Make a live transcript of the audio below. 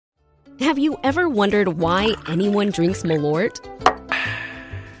Have you ever wondered why anyone drinks Malort?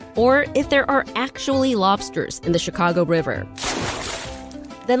 Or if there are actually lobsters in the Chicago River?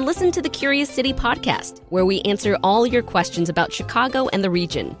 Then listen to the Curious City podcast, where we answer all your questions about Chicago and the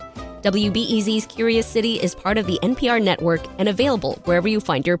region. WBEZ's Curious City is part of the NPR network and available wherever you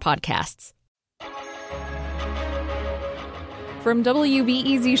find your podcasts. From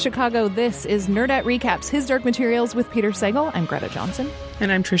WBEZ Chicago, this is Nerdette Recaps His Dark Materials with Peter Sagal. I'm Greta Johnsen.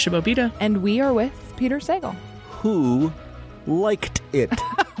 And I'm Tricia Bobeda. And we are with Peter Sagal. Who liked it?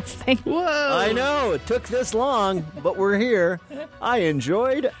 Whoa! I know, it took this long, but we're here. I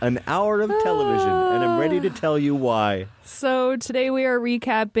enjoyed an hour of television, and I'm ready to tell you why. So today we are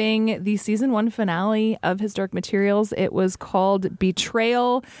recapping the season 1 finale of His Dark Materials. It was called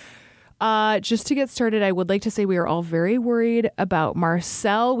Betrayal. Just to get started, I would like to say we are all very worried about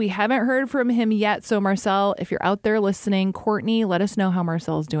Marcel. We haven't heard from him yet. So Marcel, if you're out there listening, Courtney, let us know how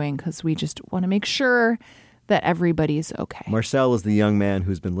Marcel's doing, because we just want to make sure that everybody's okay. Marcel is the young man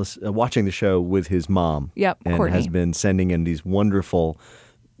who's been watching the show with his mom. Yep, and Courtney has been sending in these wonderful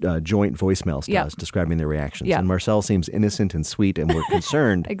joint voicemails to us describing their reactions. Yep. And Marcel seems innocent and sweet, and we're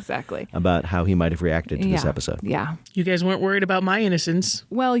concerned exactly about how he might have reacted to this episode. Yeah. You guys weren't worried about my innocence.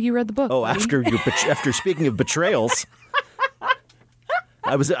 Well, you read the book. Oh, after speaking of betrayals,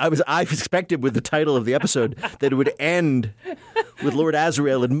 I expected with the title of the episode that it would end with Lord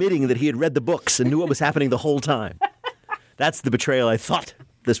Azrael admitting that he had read the books and knew what was happening the whole time. That's the betrayal I thought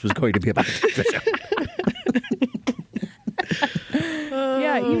this was going to be about.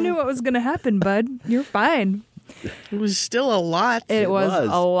 Yeah, you knew what was going to happen, bud. You're fine. It was still a lot. It was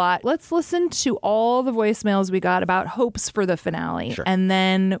a lot. Let's listen to all the voicemails we got about hopes for the finale, and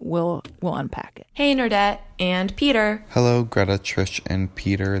then we'll unpack it. Hey, Nerdette and Peter. Hello, Greta, Trish, and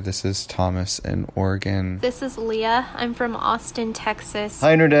Peter. This is Thomas in Oregon. This is Leah. I'm from Austin, Texas.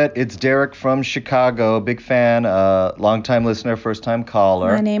 Hi, Nerdette. It's Derek from Chicago. Big fan, long-time listener, first-time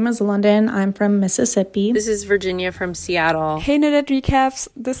caller. My name is London. I'm from Mississippi. This is Virginia from Seattle. Hey, Nerdette Recaps.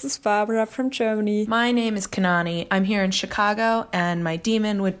 This is Barbara from Germany. My name is Kanani. I'm here in Chicago, and my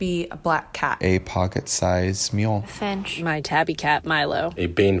demon would be a black cat. A pocket-sized mule. Finch. My tabby cat, Milo. A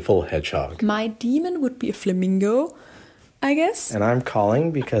baneful hedgehog. My demon would be a flamingo, I guess. And I'm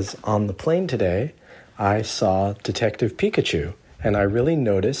calling because on the plane today, I saw Detective Pikachu, and I really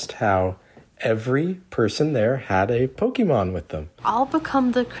noticed how every person there had a Pokemon with them. I'll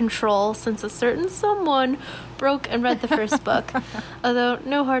become the control since a certain someone broke and read the first book. Although,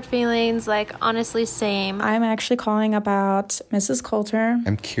 no hard feelings, honestly, same. I'm actually calling about Mrs. Coulter.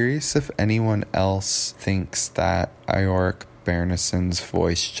 I'm curious if anyone else thinks that Iork Berneson's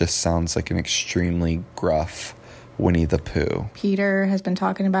voice just sounds like an extremely gruff Winnie the Pooh. Peter has been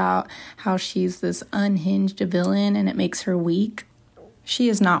talking about how she's this unhinged villain and it makes her weak. She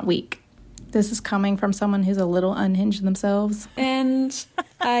is not weak. This is coming from someone who's a little unhinged themselves. And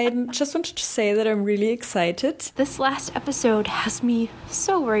I just wanted to say that I'm really excited. This last episode has me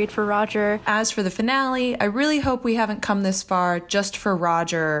so worried for Roger. As for the finale, I really hope we haven't come this far just for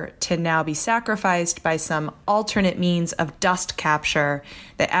Roger to now be sacrificed by some alternate means of dust capture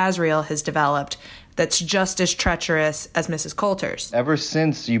that Azrael has developed that's just as treacherous as Mrs. Coulter's. Ever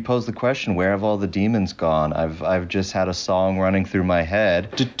since you posed the question, where have all the demons gone? I've just had a song running through my head.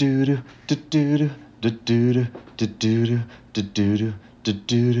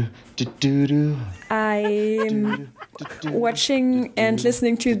 I'm watching and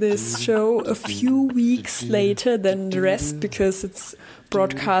listening to this show a few weeks later than the rest because it's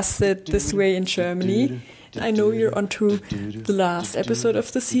broadcasted this way in Germany. I know you're onto the last episode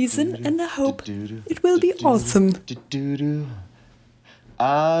of the season, and I hope it will be awesome.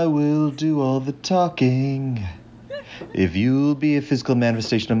 I will do all the talking if you'll be a physical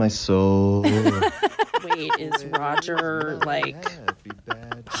manifestation of my soul. Wait, is Roger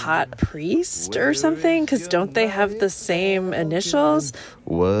hot priest or something? Because don't they have the same initials?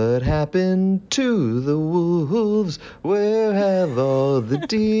 What happened to the wolves? Where have all the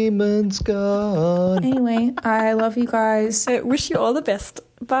demons gone? Anyway, I love you guys. I wish you all the best.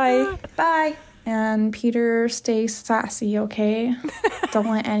 Bye. Bye. And Peter, stay sassy, okay? Don't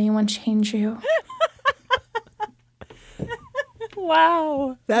let anyone change you.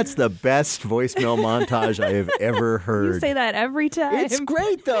 Wow. That's the best voicemail montage I have ever heard. You say that every time. It's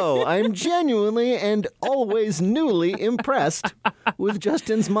great, though. I'm genuinely and always newly impressed with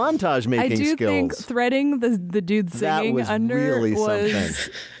Justin's montage making skills. I do think threading the dude singing was under really was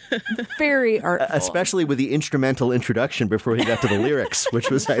very artful. Especially with the instrumental introduction before he got to the lyrics, which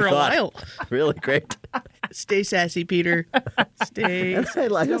was, I thought, really great. Stay sassy, Peter. Stay.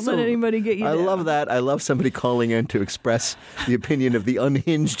 Don't let anybody get you I down. love that. I love somebody calling in to express the opinion of the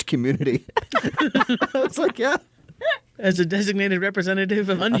unhinged community. It's like, yeah. As a designated representative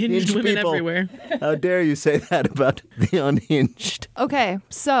of unhinged women people. everywhere. How dare you say that about the unhinged? Okay,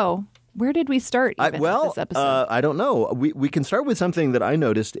 so where did we start even with this episode? I don't know. We can start with something that I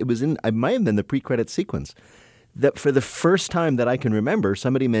noticed. It might have been the pre-credit sequence. That for the first time that I can remember,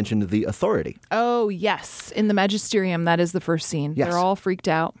 somebody mentioned the authority. Oh, yes. In the Magisterium, that is the first scene. Yes. They're all freaked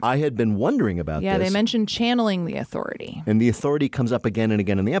out. I had been wondering about Yeah, this. they mentioned channeling the authority. And the authority comes up again and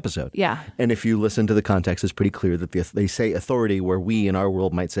again in the episode. Yeah. And if you listen to the context, it's pretty clear that they say authority where we in our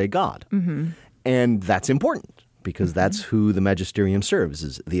world might say God. Mm-hmm. And that's important because that's who the Magisterium serves,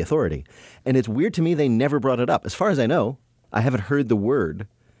 is the authority. And it's weird to me they never brought it up. As far as I know, I haven't heard the word.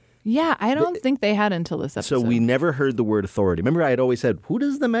 Yeah, I don't think they had until this episode. So we never heard the word authority. Remember, I had always said, who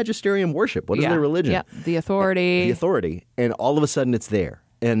does the Magisterium worship? What is their religion? Yeah, the authority. The authority. And all of a sudden it's there.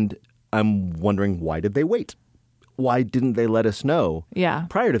 And I'm wondering, why did they wait? Why didn't they let us know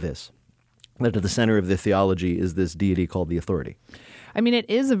prior to this that at the center of the theology is this deity called the authority? I mean, it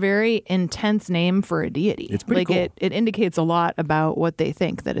is a very intense name for a deity. It's pretty cool. It indicates a lot about what they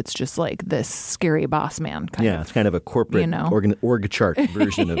think, that it's just like this scary boss man kind of. It's kind of a corporate org chart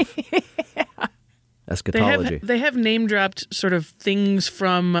version of eschatology. They have name-dropped sort of things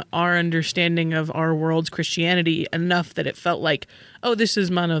from our understanding of our world's Christianity enough that it felt like, oh, this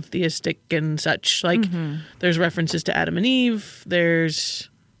is monotheistic and such. Like, there's references to Adam and Eve. There's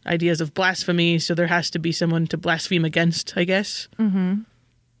ideas of blasphemy, so there has to be someone to blaspheme against, I guess. Mm-hmm.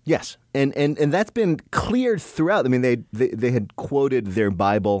 Yes, and that's been cleared throughout. I mean, they had quoted their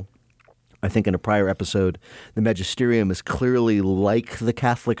Bible, I think, in a prior episode. The Magisterium is clearly like the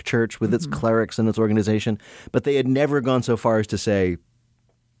Catholic Church with its clerics and its organization, but they had never gone so far as to say,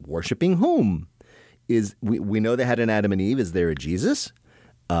 worshiping whom? We know they had an Adam and Eve. Is there a Jesus?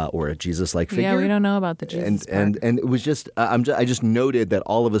 Or a Jesus-like figure. Yeah, we don't know about the Jesus and it was just I just noted that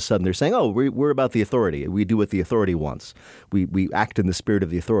all of a sudden they're saying, oh, we're about the authority. We do what the authority wants. We act in the spirit of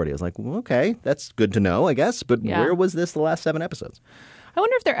the authority. I was like, well, okay, that's good to know, I guess. But where was this the last 7 episodes? I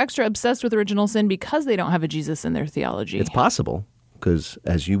wonder if they're extra obsessed with original sin because they don't have a Jesus in their theology. It's possible. Because,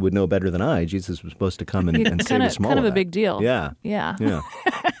 as you would know better than I, Jesus was supposed to come and save us from all kind of a that. big deal. Yeah.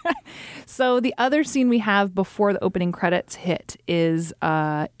 So the other scene we have before the opening credits hit is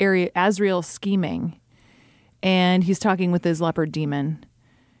Azrael scheming, and he's talking with his leopard demon,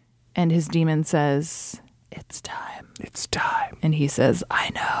 and his demon says, "It's time. It's time." And he says, "I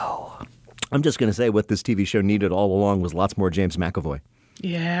know." I'm just going to say what this TV show needed all along was lots more James McAvoy.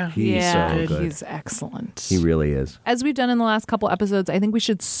 Yeah. He's so good. He's excellent. He really is. As we've done in the last couple episodes, I think we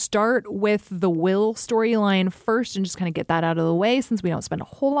should start with the Will storyline first and just kind of get that out of the way since we don't spend a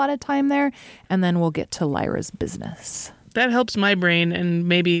whole lot of time there. And then we'll get to Lyra's business. That helps my brain and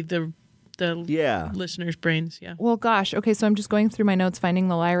maybe the listeners' brains. Yeah. Well, gosh. Okay, so I'm just going through my notes, finding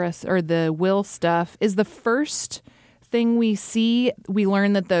the Lyra or the Will stuff. Is the first thing we see, we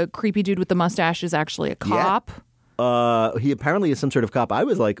learn that the creepy dude with the mustache is actually a cop. Yeah. He apparently is some sort of cop. I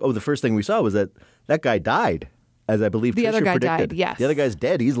was like, oh, the first thing we saw was that guy died, as I believe the Tricia other guy predicted. died, yes. The other guy's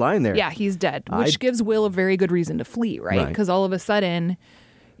dead. He's lying there. Yeah, he's dead, which gives Will a very good reason to flee, right? Because all of a sudden,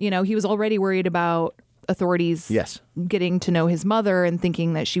 he was already worried about authorities getting to know his mother and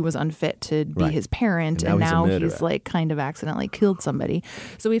thinking that she was unfit to be his parent. And now he's like kind of accidentally killed somebody.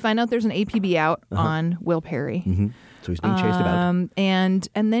 So we find out there's an APB out on Will Perry. Mm-hmm. So he's being chased about. And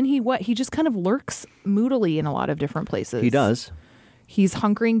then he just kind of lurks moodily in a lot of different places. He does. He's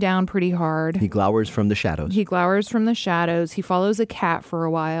hunkering down pretty hard. He glowers from the shadows. He follows a cat for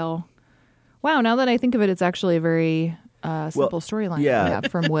a while. Wow, now that I think of it, it's actually a very simple storyline we have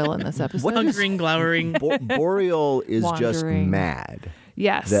from Will in this episode. Hunkering, glowering. Boreal is just mad.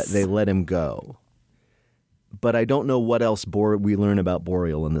 Yes. That they let him go. But I don't know what else we learn about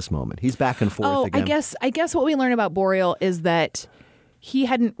Boreal in this moment. He's back and forth again. I guess what we learn about Boreal is that he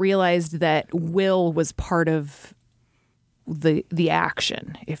hadn't realized that Will was part of the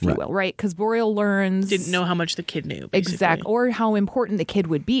action, if you will, right? Because Boreal didn't know how much the kid knew, basically. Exactly, or how important the kid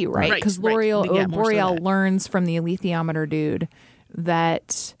would be, right? Because Boreal learns from the alethiometer dude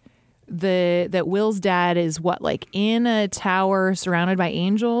that Will's dad is in a tower surrounded by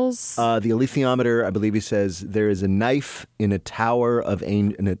angels. The alethiometer, I believe he says, there is a knife in a tower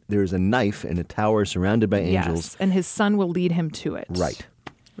there is a knife in a tower surrounded by angels. Yes, and his son will lead him to it. Right.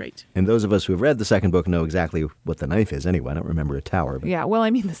 Right. And those of us who have read the second book know exactly what the knife is anyway. I don't remember a tower. But yeah, well,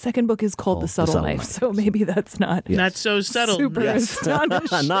 I mean, the second book is called The Subtle Knife, so maybe that's not not so subtle. Super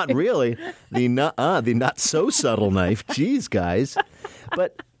astonishing. Not really. The not so subtle knife. Jeez, guys.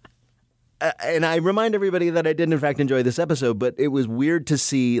 But and I remind everybody that I did in fact enjoy this episode, but it was weird to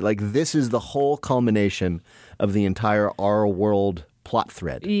see, like, this is the whole culmination of the entire Our World plot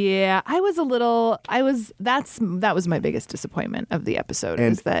thread. Yeah, that was my biggest disappointment of the episode,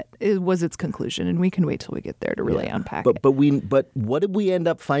 is that it was its conclusion, and we can wait till we get there to really unpack it. But what did we end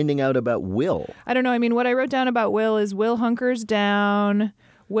up finding out about Will? I don't know. I mean, what I wrote down about Will is Will hunkers down,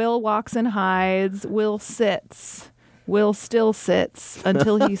 Will walks and hides, Will sits. Will still sits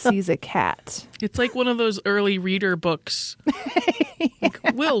until he sees a cat. It's like one of those early reader books. Like,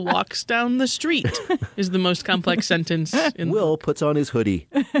 Will walks down the street is the most complex sentence. Will puts on his hoodie.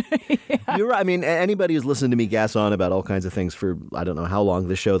 Yeah. You're right. I mean, anybody who's listened to me gas on about all kinds of things for I don't know how long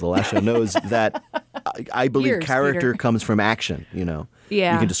the last show knows that I believe Years, character Peter. comes from action, you know.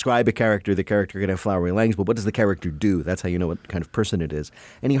 Yeah. You can describe a character, the character can have flowery language, but what does the character do? That's how you know what kind of person it is.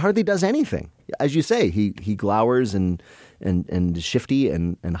 And he hardly does anything. As you say, he glowers and is shifty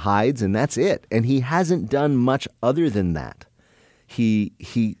and hides, and that's it. And he hasn't done much other than that. He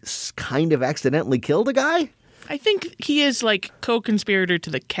kind of accidentally killed a guy. I think he is like co-conspirator to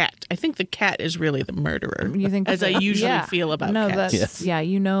the cat. I think the cat is really the murderer. You think as I usually feel about cats. Yeah,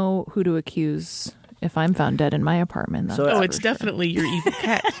 you know who to accuse if I'm found dead in my apartment. It's definitely your evil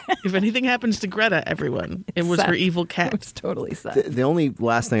cat. If anything happens to Greta, everyone, it was her evil cat. It was totally sad. The only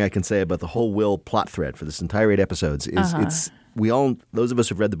last thing I can say about the whole Will plot thread for this entire 8 episodes is those of us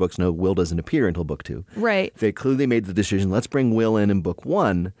who've read the books know Will doesn't appear until book 2. Right. They clearly made the decision, let's bring Will in book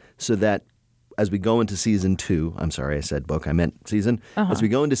 1 so that as we go into season 2, I'm sorry, I said book, I meant season. As we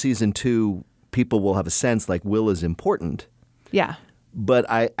go into season 2, people will have a sense like Will is important. Yeah. But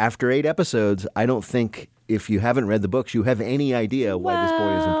after 8 episodes, I don't think if you haven't read the books, you have any idea why this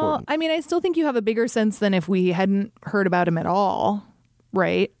boy is important. I mean, I still think you have a bigger sense than if we hadn't heard about him at all,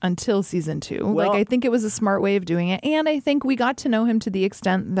 right? Until season 2. Well, I think it was a smart way of doing it. And I think we got to know him to the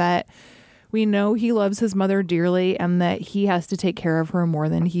extent that we know he loves his mother dearly and that he has to take care of her more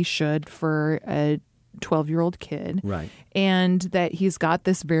than he should for a 12-year-old kid. Right. And that he's got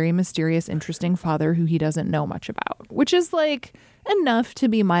this very mysterious, interesting father who he doesn't know much about, which is like enough to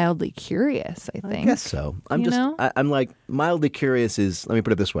be mildly curious, I think. I guess so. I'm like, mildly curious is, let me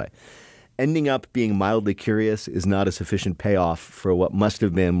put it this way. Ending up being mildly curious is not a sufficient payoff for what must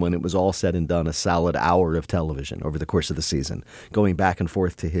have been, when it was all said and done, a solid hour of television over the course of the season, going back and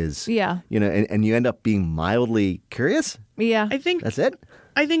forth to his, and you end up being mildly curious? Yeah. I think that's it.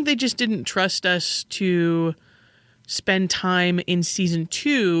 I think they just didn't trust us to spend time in season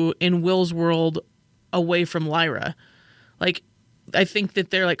 2 in Will's world away from Lyra. Like, I think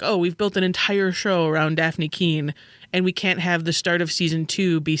that they're like, oh, we've built an entire show around Daphne Keene, and we can't have the start of season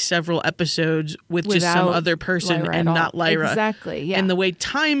 2 be several episodes without just some other person Lyra and not Lyra. Exactly, yeah. And the way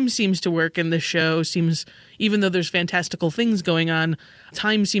time seems to work in the show seems, even though there's fantastical things going on,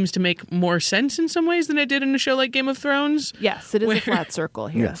 time seems to make more sense in some ways than it did in a show like Game of Thrones. Yes, it is a flat circle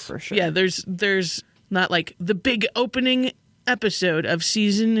here, for sure. Yeah, there's not like the big opening episode of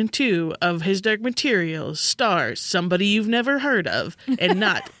season 2 of His Dark Materials stars somebody you've never heard of and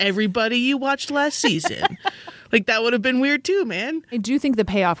not everybody you watched last season. Like, that would have been weird too, man. I do think the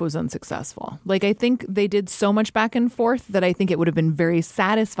payoff was unsuccessful. Like, I think they did so much back and forth that I think it would have been very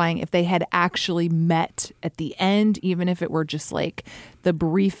satisfying if they had actually met at the end, even if it were just like the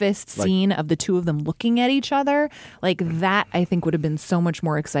briefest scene of the two of them looking at each other. Like, that I think would have been so much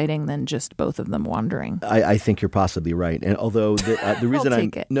more exciting than just both of them wandering. I think you're possibly right. And although the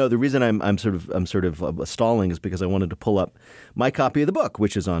reason I'm sort of stalling is because I wanted to pull up my copy of the book,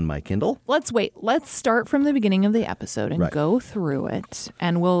 which is on my Kindle. Let's start from the beginning of the episode and go through it,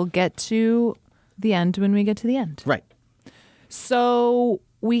 and we'll get to the end when we get to the end. Right. So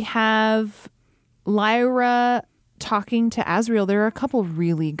we have Lyra talking to Azriel. There are a couple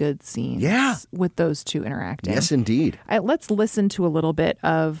really good scenes with those two interacting. Yes, indeed. Let's listen to a little bit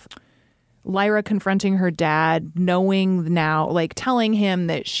of Lyra confronting her dad, knowing now, like telling him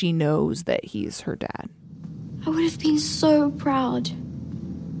that she knows that he's her dad. I would have been so proud.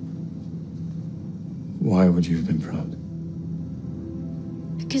 Why would you have been proud?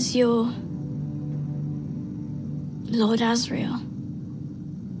 Because you're Lord Azriel.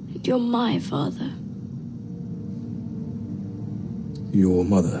 You're my father. Your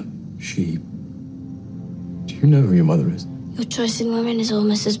mother, she... Do you know who your mother is? Your choice in women is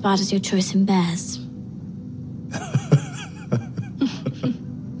almost as bad as your choice in bears.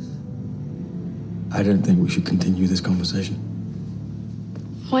 I don't think we should continue this conversation.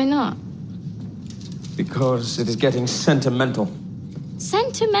 Why not? Because it is getting sentimental.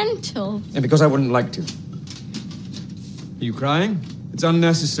 Sentimental? And because I wouldn't like to. Are you crying? It's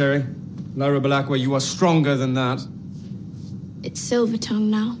unnecessary. Lyra Balakwa, you are stronger than that. It's Silvertongue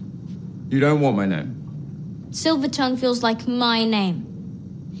now. You don't want my name? Silvertongue feels like my name.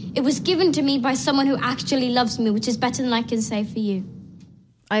 It was given to me by someone who actually loves me, which is better than I can say for you.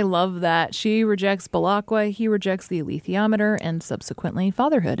 I love that. She rejects Balakwa, he rejects the alethiometer, and subsequently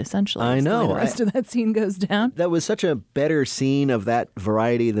fatherhood, essentially. I know. The rest of that scene goes down. That was such a better scene of that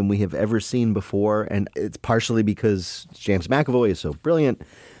variety than we have ever seen before, and it's partially because James McAvoy is so brilliant,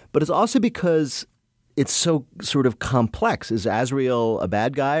 but it's also because it's so sort of complex. Is Azriel a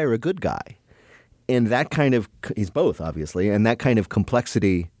bad guy or a good guy? And that kind of, he's both, obviously, and that kind of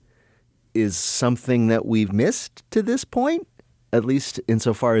complexity is something that we've missed to this point, at least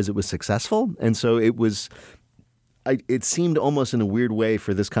insofar as it was successful. And so it seemed almost in a weird way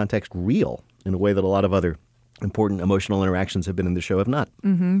for this context real in a way that a lot of other important emotional interactions have been in the show have not.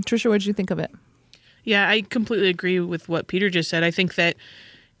 Mm-hmm. Tricia, what did you think of it? Yeah, I completely agree with what Peter just said. I think that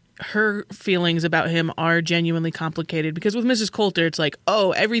her feelings about him are genuinely complicated because with Mrs. Coulter, it's like, oh,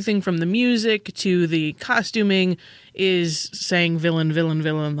 everything from the music to the costuming is saying villain, villain,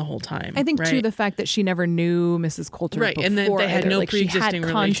 villain the whole time. I think, right? too, the fact that she never knew Mrs. Coulter right, before and then they had either. no Like, pre-existing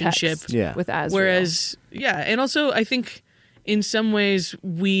relationship with Azriel. Whereas, yeah, and also I think in some ways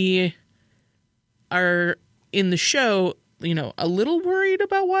we are in the show, you know, a little worried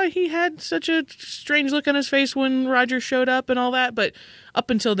about why he had such a strange look on his face when Roger showed up and all that. But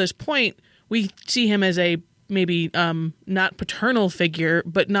up until this point, we see him as a maybe not paternal figure,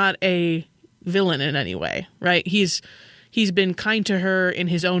 but not a villain in any way, right? He's been kind to her in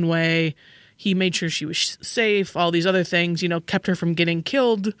his own way. He made sure she was safe, all these other things, you know, kept her from getting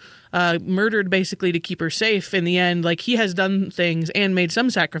killed, murdered basically to keep her safe in the end. Like, he has done things and made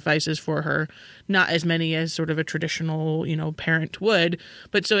some sacrifices for her, not as many as sort of a traditional, you know, parent would.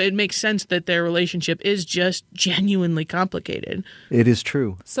 But so it makes sense that their relationship is just genuinely complicated. It is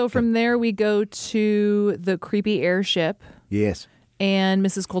true. So from there, we go to the creepy airship. Yes. And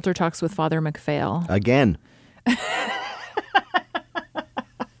Mrs. Coulter talks with Father MacPhail. Again.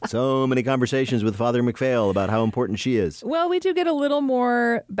 So many conversations with Father MacPhail about how important she is. Well, we do get a little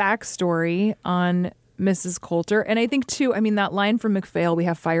more backstory on Mrs. Coulter. And I think, too, I mean, that line from MacPhail, we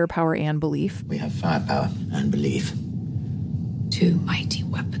have firepower and belief. We have firepower and belief. Two mighty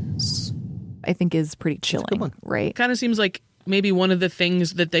weapons. I think is pretty chilling, right? Kind of seems like maybe one of the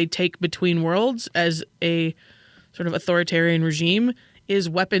things that they take between worlds as a sort of authoritarian regime is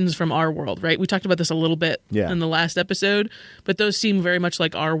weapons from our world, right? We talked about this a little bit in the last episode, but those seem very much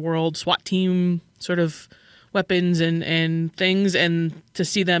like our world SWAT team sort of weapons and things. And to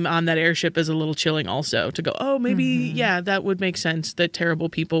see them on that airship is a little chilling also, to go, oh, maybe, yeah, that would make sense that terrible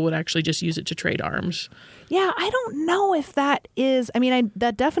people would actually just use it to trade arms. Yeah, I don't know if that is, I mean,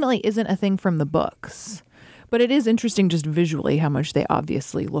 that definitely isn't a thing from the books. But it is interesting just visually how much they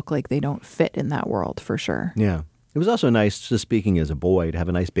obviously look like they don't fit in that world, for sure. Yeah. It was also nice, just speaking as a boy, to have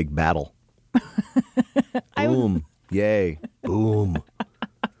a nice big battle. Boom. Yay. Boom.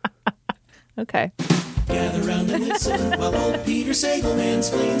 Okay. Gather round and listen while old Peter Sagal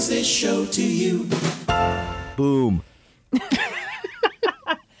mansplains this show to you. Boom.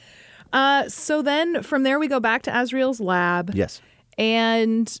 So then from there we go back to Azriel's lab. Yes.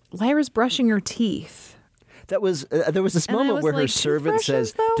 And Lyra's brushing her teeth. That was there was this moment where her servant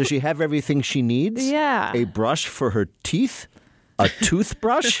says, does she have everything she needs? Yeah. A brush for her teeth? A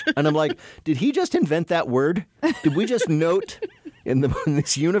toothbrush? And I'm like, did he just invent that word? Did we just note in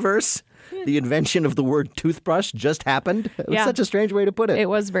this universe the invention of the word toothbrush just happened? It was such a strange way to put it. It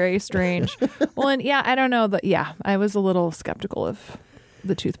was very strange. Well, and I don't know. I was a little skeptical of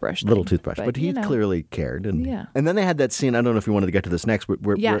the toothbrush. Little toothbrush. But he clearly cared. And then they had that scene, I don't know if you wanted to get to this next,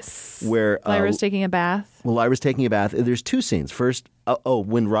 where Lyra's taking a bath. Well, Lyra's taking a bath. There's two scenes. First,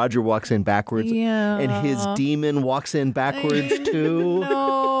 when Roger walks in backwards. Yeah. And his demon walks in backwards too.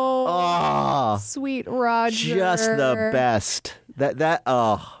 No. Oh, sweet Roger. Just the best.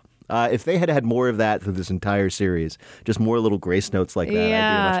 If they had had more of that through this entire series, just more little grace notes like that, I'd be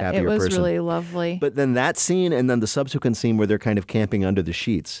a much happier person. It was really lovely. But then that scene and then the subsequent scene where they're kind of camping under the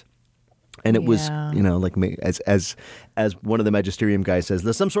sheets. And it was, like as one of the magisterium guys says,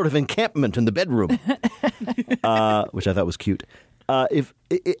 there's some sort of encampment in the bedroom, which I thought was cute.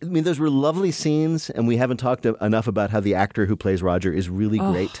 Those were lovely scenes, and we haven't talked enough about how the actor who plays Roger is really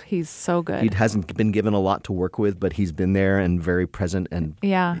great. He's so good. He hasn't been given a lot to work with, but he's been there and very present, and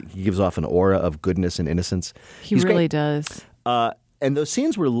he gives off an aura of goodness and innocence. He's really does. And those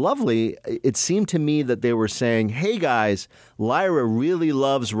scenes were lovely. It seemed to me that they were saying, hey guys, Lyra really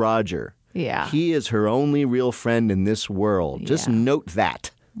loves Roger. Yeah. He is her only real friend in this world. Just note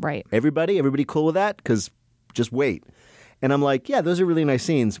that. Right. Everybody cool with that? Because just wait. And I'm like, yeah, those are really nice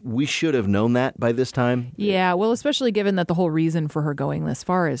scenes. We should have known that by this time. Yeah, well, especially given that the whole reason for her going this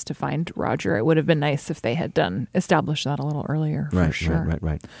far is to find Roger. It would have been nice if they had established that a little earlier, for sure.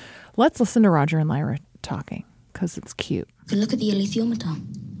 Right. Let's listen to Roger and Lyra talking, because it's cute. If you look at the alethiometer,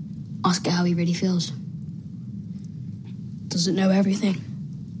 ask it how he really feels. Does it know everything?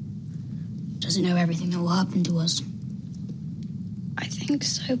 Does it know everything that will happen to us? I think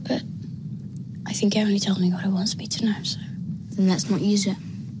so, but I think it only tells me what it wants me to know, so... Then let's not use it.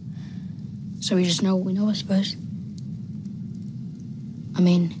 So we just know what we know, I suppose. I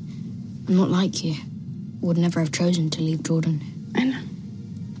mean, I'm not like you. Would never have chosen to leave Jordan. I know.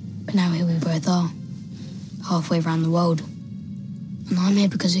 But now here we both are, halfway around the world. And I'm here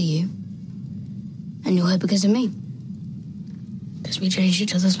because of you. And you're here because of me. Because we changed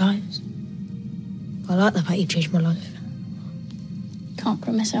each other's lives. I like the fact you changed my life. Can't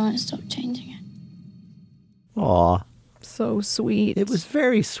promise I won't stop changing it. Aw. So sweet. It was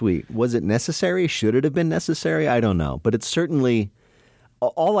very sweet. Was it necessary? Should it have been necessary? I don't know. But it's certainly,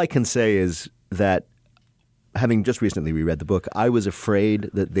 all I can say is that having just recently reread the book, I was afraid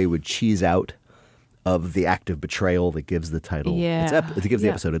that they would cheese out of the act of betrayal that gives the title. Yeah. That gives the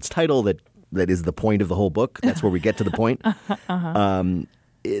episode its title that is the point of the whole book. That's where we get to the point.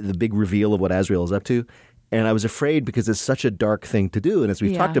 The big reveal of what Azrael is up to. And I was afraid because it's such a dark thing to do. And as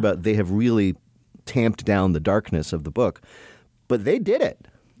we've talked about, they have really tamped down the darkness of the book. But they did it.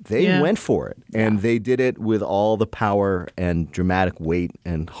 They went for it. And they did it with all the power and dramatic weight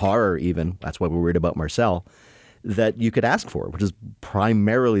and horror even. That's why we're worried about Marcel. That you could ask for, which is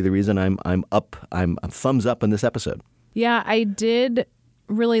primarily the reason I'm thumbs up in this episode. Yeah, I did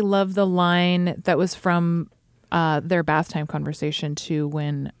really love the line that was from their bath time conversation too,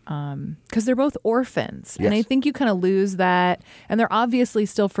 when because they're both orphans, and I think you kind of lose that, and they're obviously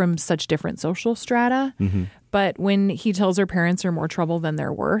still from such different social strata. But when he tells her parents are more trouble than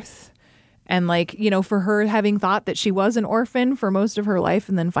they're worth, and like, you know, for her having thought that she was an orphan for most of her life,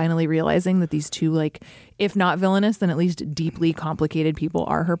 and then finally realizing that these two, like, if not villainous, then at least deeply complicated people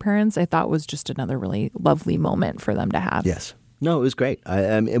are her parents, I thought was just another really lovely moment for them to have. Yes. No, it was great.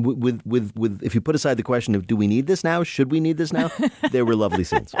 With if you put aside the question of do we need this now? Should we need this now? There were lovely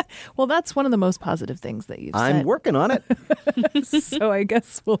scenes. Well, that's one of the most positive things that you've said. I'm working on it. So I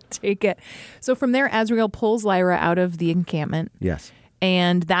guess we'll take it. So from there, Azrael pulls Lyra out of the encampment. Yes.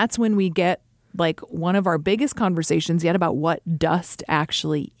 And that's when we get like one of our biggest conversations yet about what dust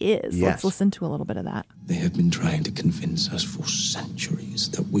actually is. Yes. Let's listen to a little bit of that. They have been trying to convince us for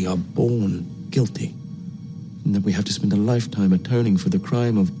centuries that we are born guilty, and that we have to spend a lifetime atoning for the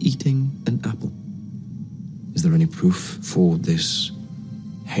crime of eating an apple. Is there any proof for this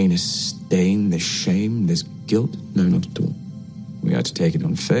heinous stain, this shame, this guilt? No, not at all. We are to take it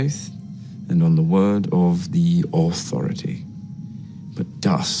on faith and on the word of the authority. But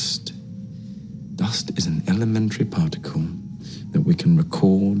dust is an elementary particle that we can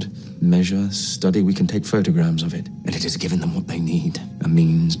record, measure, study. We can take photographs of it. And it has given them what they need. A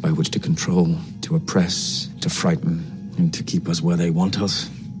means by which to control, to oppress, to frighten, and to keep us where they want us,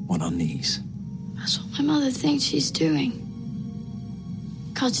 on our knees. That's what my mother thinks she's doing.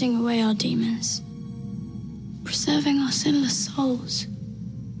 Cutting away our demons. Preserving our sinless souls.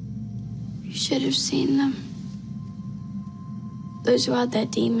 You should have seen them. Those who had their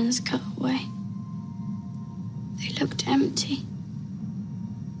demons cut away. They looked empty.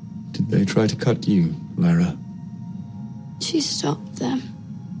 Did they try to cut you, Lyra? She stopped them.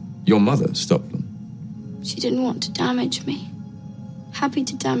 Your mother stopped them? She didn't want to damage me. Happy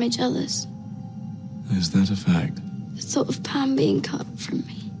to damage others. Is that a fact? The thought of Pam being cut from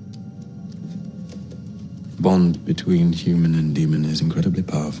me. The bond between human and demon is incredibly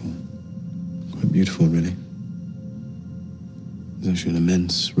powerful. Quite beautiful, really. There's actually an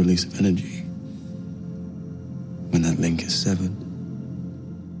immense release of energy when that link is severed.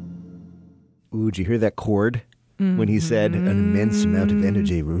 Ooh, did you hear that chord? When he said an immense amount of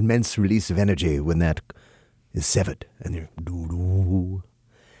energy, immense release of energy when that is severed. And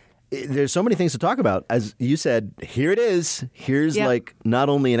there's so many things to talk about. As you said, here it is. Here's like not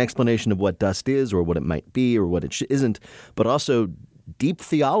only an explanation of what dust is or what it might be or what it isn't, but also deep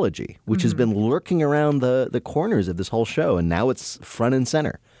theology, which has been lurking around the corners of this whole show. And now it's front and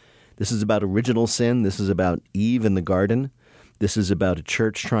center. This is about original sin. This is about Eve in the garden. This is about a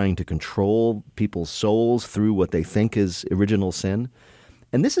church trying to control people's souls through what they think is original sin.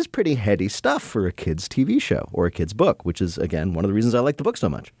 And this is pretty heady stuff for a kid's TV show or a kid's book, which is, again, one of the reasons I like the book so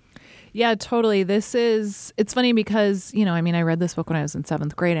much. Yeah, totally. It's funny because, I read this book when I was in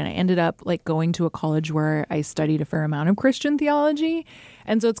 7th grade, and I ended up going to a college where I studied a fair amount of Christian theology.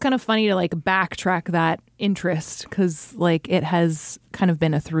 And so it's kind of funny to backtrack that interest because it has kind of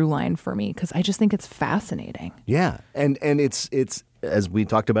been a through line for me because I just think it's fascinating. Yeah. And it's as we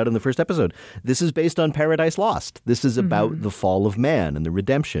talked about in the first episode, this is based on Paradise Lost. This is about the fall of man and the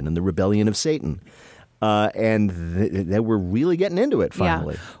redemption and the rebellion of Satan. And we're really getting into it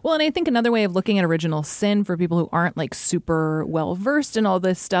finally. Yeah. Well, and I think another way of looking at original sin for people who aren't super well versed in all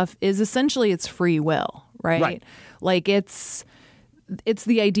this stuff is essentially it's free will, right? It's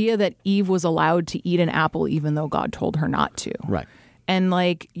the idea that Eve was allowed to eat an apple even though God told her not to. Right. And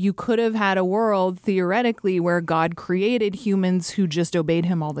you could have had a world theoretically where God created humans who just obeyed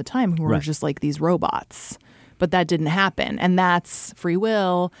him all the time, who were just these robots. But that didn't happen. And that's free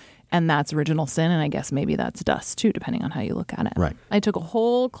will. And that's original sin, and I guess maybe that's dust, too, depending on how you look at it. Right. I took a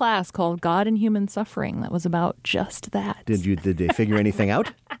whole class called God and Human Suffering that was about just that. Did they figure anything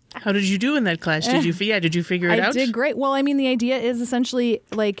out? How did you do in that class? Did you figure it out? I did great. Well, the idea is essentially,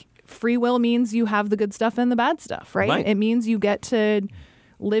 free will means you have the good stuff and the bad stuff, right? It means you get to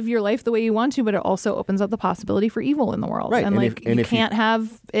live your life the way you want to, but it also opens up the possibility for evil in the world. Right. And you can't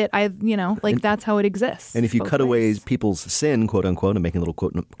have it, that's how it exists. And if you cut away people's sin, quote unquote, I'm making little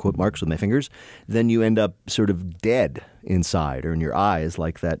quote marks with my fingers, then you end up sort of dead inside or in your eyes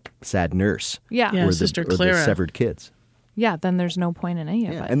like that sad nurse. Yeah. Or Sister the Clara. severed kids. Yeah, then there's no point in any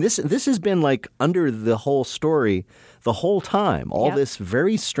of it. And this has been under the whole story the whole time, all this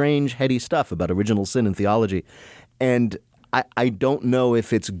very strange, heady stuff about original sin and theology. And I don't know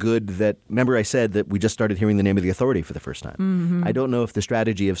if it's good that, remember I said that we just started hearing the name of the authority for the first time. Mm-hmm. I don't know if the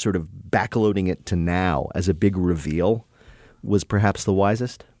strategy of sort of backloading it to now as a big reveal was perhaps the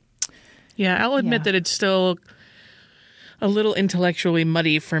wisest. Yeah, I'll admit that it's still a little intellectually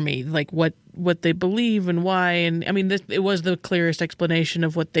muddy for me, what they believe and why. And it was the clearest explanation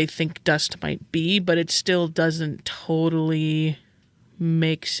of what they think dust might be, but it still doesn't totally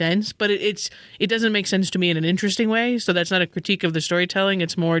make sense. But it doesn't make sense to me in an interesting way. So that's not a critique of the storytelling.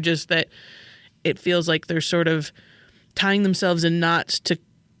 It's more just that it feels like they're sort of tying themselves in knots to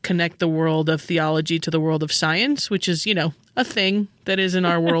connect the world of theology to the world of science, which is, a thing that is in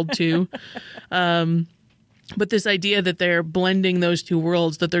our world too. But this idea that they're blending those two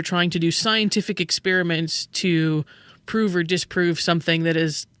worlds, that they're trying to do scientific experiments to prove or disprove something that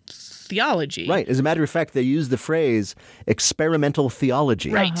is theology. Right. As a matter of fact, they use the phrase experimental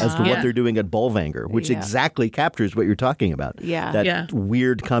theology as to what they're doing at Bolvangar, which exactly captures what you're talking about. Yeah. That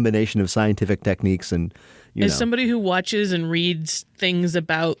weird combination of scientific techniques and, As somebody who watches and reads things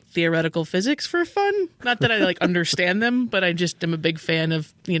about theoretical physics for fun, not that I understand them, but I just am a big fan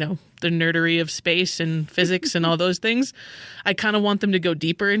of, the nerdery of space and physics and all those things. I kind of want them to go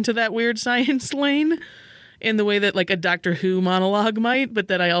deeper into that weird science lane in the way that a Doctor Who monologue might, but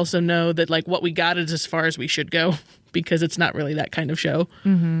that I also know that what we got is as far as we should go because it's not really that kind of show.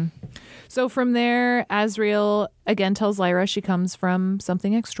 Mm-hmm. So from there, Asriel again tells Lyra she comes from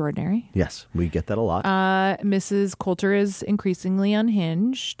something extraordinary. Yes, we get that a lot. Mrs. Coulter is increasingly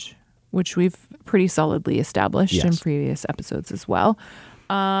unhinged, which we've pretty solidly established in previous episodes as well.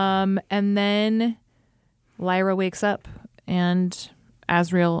 And then Lyra wakes up and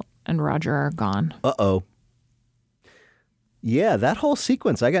Asriel and Roger are gone. Uh-oh. Yeah, that whole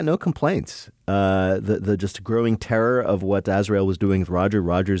sequence, I got no complaints. The just growing terror of what Asriel was doing with Roger,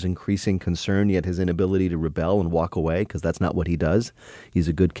 Roger's increasing concern, yet his inability to rebel and walk away, because that's not what he does. He's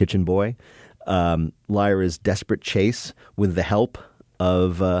a good kitchen boy. Lyra's desperate chase with the help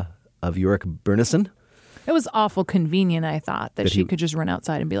of Yorick Bernison. It was awful convenient, I thought, that she could just run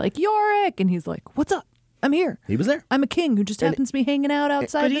outside and be like, Yorick! And he's like, what's up? I'm here. He was there. I'm a king who just happens to be hanging out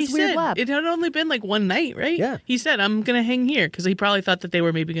outside this weird lab. It had only been one night, right? Yeah. He said, I'm going to hang here because he probably thought that they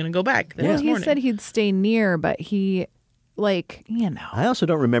were maybe going to go back the next morning. He said he'd stay near, but he, I also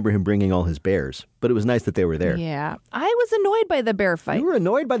don't remember him bringing all his bears, but it was nice that they were there. Yeah. I was annoyed by the bear fight. You were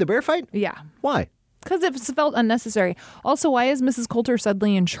annoyed by the bear fight? Yeah. Why? Because it felt unnecessary. Also, why is Mrs. Coulter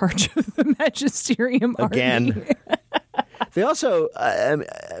suddenly in charge of the Magisterium Again. Army? They also,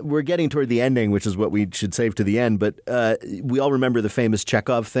 we're getting toward the ending, which is what we should save to the end, but we all remember the famous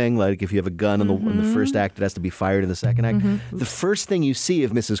Chekhov thing, if you have a gun in the first act, it has to be fired in the second act. Mm-hmm. The first thing you see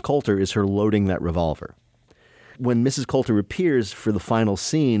of Mrs. Coulter is her loading that revolver. When Mrs. Coulter appears for the final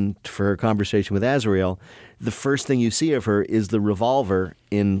scene for her conversation with Asriel, the first thing you see of her is the revolver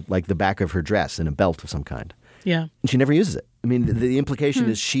in the back of her dress in a belt of some kind. Yeah. And she never uses it. I mean, the implication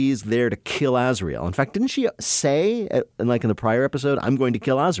is she's there to kill Asriel. In fact, didn't she say, in the prior episode, I'm going to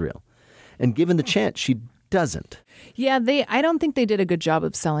kill Asriel? And given the chance, she'd doesn't. Yeah, I don't think they did a good job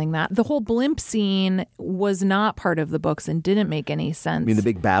of selling that. The whole blimp scene was not part of the books and didn't make any sense. I mean, the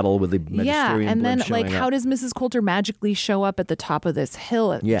big battle with the magisterium. Yeah, and then blimp showing how up. does Mrs. Coulter magically show up at the top of this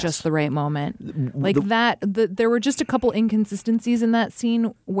hill at just the right moment? There were just a couple inconsistencies in that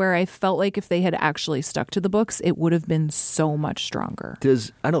scene where I felt like if they had actually stuck to the books, it would have been so much stronger.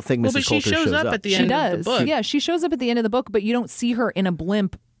 I don't think Mrs. but Coulter she shows up at the end of the book. Yeah, she shows up at the end of the book, but you don't see her in a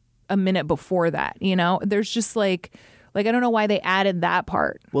blimp a minute before that. There's just like I don't know why they added that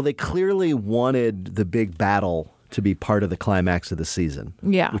part. Well, they clearly wanted the big battle to be part of the climax of the season.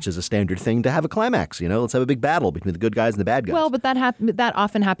 Yeah. Which is a standard thing to have a climax, let's have a big battle between the good guys and the bad guys. Well, but that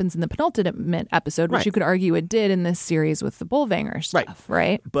often happens in the penultimate episode, which you could argue it did in this series with the Bullvanger stuff,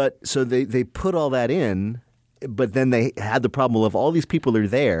 right? But so they put all that in, but then they had the problem of all these people are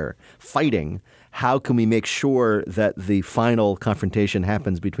there fighting. How can we make sure that the final confrontation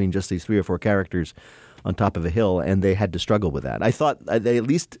happens between just these 3 or 4 characters on top of a hill? And they had to struggle with that. I thought they at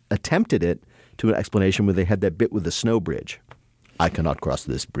least attempted it to an explanation where they had that bit with the snow bridge. I cannot cross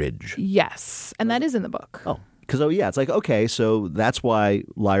this bridge. Yes. And that is in the book. Oh. Because, it's like, okay, so that's why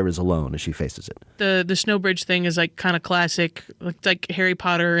Lyra's alone as she faces it. The snow bridge thing is like kind of classic. It's like Harry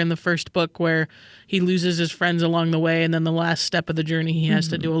Potter in the first book where he loses his friends along the way and then the last step of the journey he has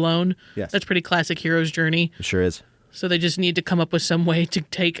to do alone. Yes. That's pretty classic hero's journey. It sure is. So they just need to come up with some way to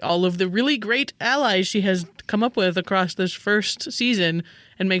take all of the really great allies she has come up with across this first season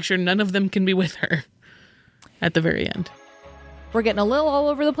and make sure none of them can be with her at the very end. We're getting a little all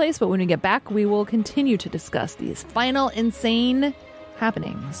over the place, but when we get back, we will continue to discuss these final insane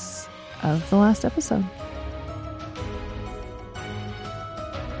happenings of the last episode.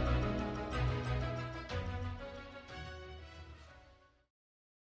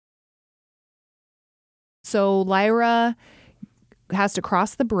 So Lyra has to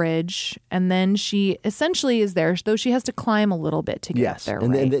cross the bridge, and then she essentially is there, though she has to climb a little bit to get up there.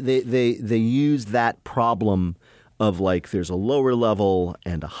 And right? they use that problem of there's a lower level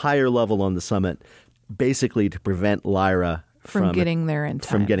and a higher level on the summit, basically to prevent Lyra from getting there in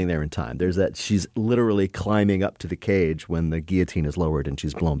time. There's that she's literally climbing up to the cage when the guillotine is lowered and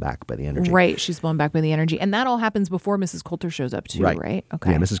she's blown back by the energy. Right, she's blown back by the energy, and that all happens before Mrs. Coulter shows up too. Right?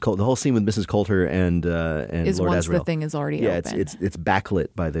 Okay. Yeah, Mrs. Coulter. The whole scene with Mrs. Coulter and is Lord once Asriel. the thing is already open. It's backlit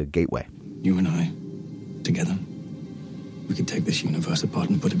by the gateway. You and I, together, we could take this universe apart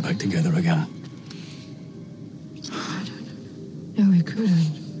and put it back together again. No, we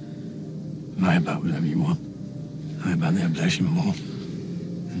couldn't. Lie about whatever you want. Lie about the Oblation Mall,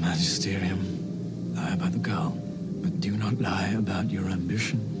 the Magisterium. Lie about the girl. But do not lie about your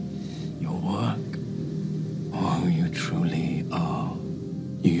ambition, your work, or who you truly are.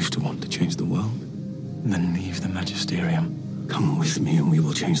 You used to want to change the world. Then leave the Magisterium. Come with me and we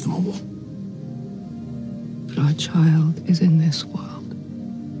will change them all. But our child is in this world.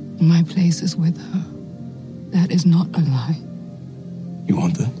 My place is with her. That is not a lie. You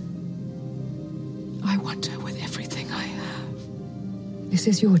want that? I want her with everything I have. This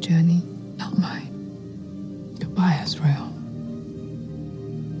is your journey, not mine. Goodbye, Asriel.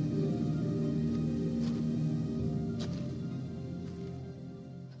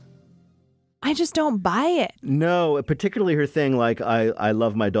 I just don't buy it. No, particularly her thing I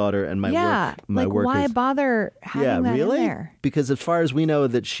love my daughter and my work. My work why is... bother having that really? in there? Because as far as we know,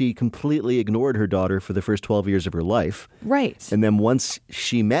 that she completely ignored her daughter for the first 12 years of her life. Right. And then once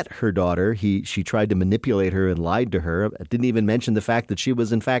she met her daughter, she tried to manipulate her and lied to her. Didn't even mention the fact that she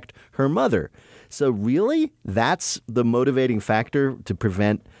was in fact her mother. So really, that's the motivating factor to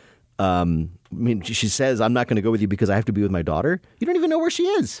prevent. She says, "I'm not going to go with you because I have to be with my daughter." You don't even know where she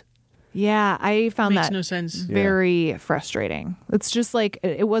is. Yeah, I found Makes that no sense. Very frustrating. It's just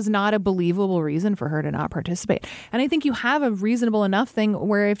it was not a believable reason for her to not participate. And I think you have a reasonable enough thing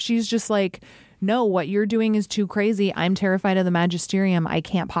where if she's just no, what you're doing is too crazy. I'm terrified of the Magisterium. I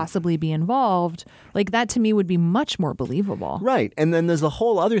can't possibly be involved. That to me would be much more believable. Right. And then there's the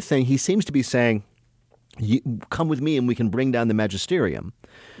whole other thing. He seems to be saying, come with me and we can bring down the Magisterium.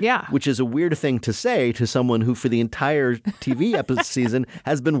 Yeah. Which is a weird thing to say to someone who for the entire TV season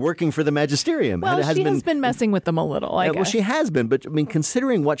has been working for the Magisterium. Well, she has been messing with them a little, I guess. Well, she has been. But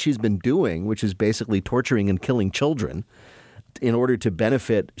considering what she's been doing, which is basically torturing and killing children in order to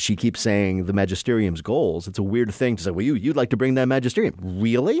benefit, she keeps saying, the Magisterium's goals. It's a weird thing to say, well, you'd like to bring that Magisterium.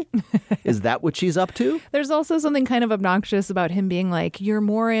 Really? Is that what she's up to? There's also something kind of obnoxious about him being you're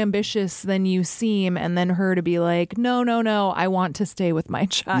more ambitious than you seem, and then her to be no, I want to stay with my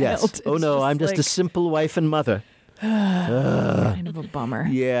child. Yes. It's I'm just a simple wife and mother. Kind of a bummer.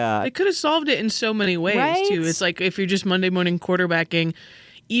 Yeah. They could have solved it in so many ways, right? too. It's if you're just Monday morning quarterbacking,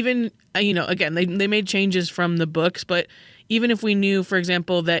 even, again, they made changes from the books, but even if we knew, for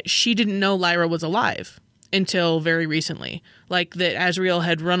example, that she didn't know Lyra was alive until very recently, like that Azriel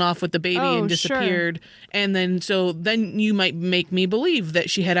had run off with the baby and disappeared. Sure. And then you might make me believe that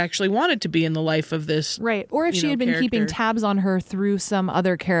she had actually wanted to be in the life of this. Right. Or if she had been keeping tabs on her through some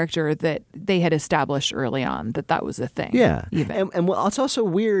other character that they had established early on, that was a thing. Yeah. And what's also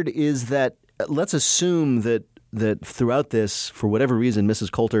weird is that let's assume that throughout this, for whatever reason, Mrs.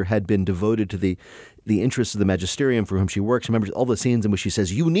 Coulter had been devoted to the interests of the magisterium for whom she works. Remember all the scenes in which she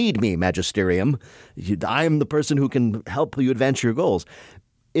says, "You need me, magisterium. I'm the person who can help you advance your goals."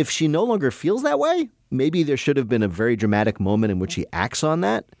 If she no longer feels that way, maybe there should have been a very dramatic moment in which she acts on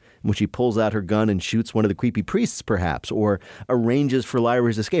that, in which she pulls out her gun and shoots one of the creepy priests, perhaps, or arranges for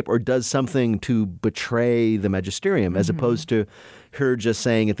Lyra's escape, or does something to betray the magisterium, as opposed to her just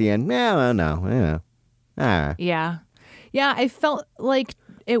saying at the end, no. Yeah. Yeah, I felt like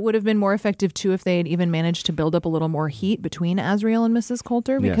it would have been more effective, too, if they had even managed to build up a little more heat between Azriel and Mrs.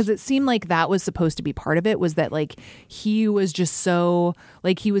 Coulter, because it seemed like that was supposed to be part of it, was that, like, he was just so,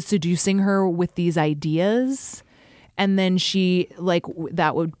 like, he was seducing her with these ideas, and then she, like,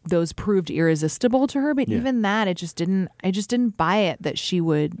 those proved irresistible to her, but even that, I just didn't buy it that she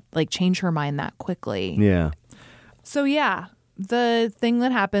would, like, change her mind that quickly. Yeah. So, yeah, the thing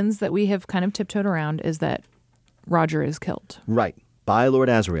that happens that we have kind of tiptoed around is that Roger is killed. Right. By Lord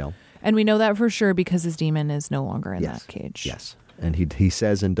Azriel. And we know that for sure because his demon is no longer in that cage. Yes. And he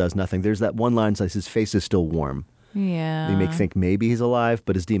says and does nothing. There's that one line that says his face is still warm. Yeah. They make think maybe he's alive,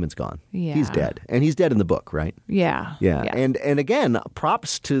 but his demon's gone. Yeah. He's dead. And he's dead in the book, right? Yeah. Yeah. And again,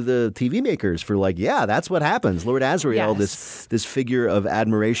 props to the TV makers for that's what happens. Lord Azriel, this figure of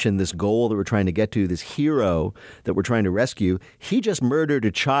admiration, this goal that we're trying to get to, this hero that we're trying to rescue, he just murdered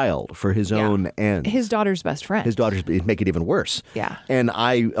a child for his own end. His daughter's best friend. His daughter's make it even worse. Yeah. And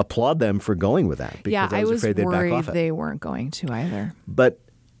I applaud them for going with that because I was afraid they'd back off it. I was worried they weren't going to either. But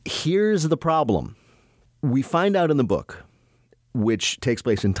here's the problem. We find out in the book, which takes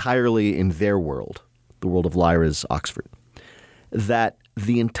place entirely in their world, the world of Lyra's Oxford, that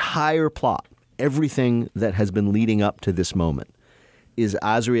the entire plot, everything that has been leading up to this moment, is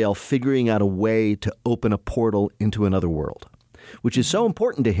Azriel figuring out a way to open a portal into another world, which is so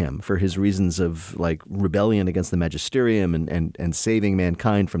important to him for his reasons of like rebellion against the magisterium and saving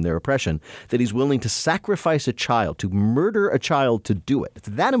mankind from their oppression, that he's willing to sacrifice a child, to murder a child to do it. It's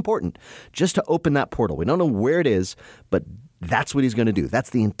that important just to open that portal. We don't know where it is, but that's what he's going to do.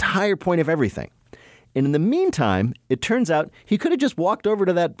 That's the entire point of everything. And in the meantime, it turns out he could have just walked over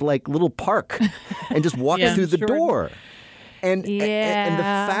to that like little park and just walked through the door. And the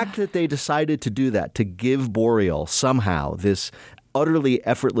fact that they decided to do that, to give Boreal somehow this utterly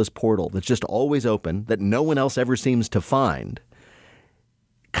effortless portal that's just always open, that no one else ever seems to find,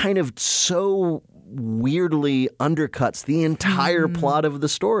 kind of so weirdly undercuts the entire plot of the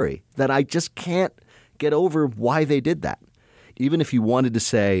story that I just can't get over why they did that. Even if you wanted to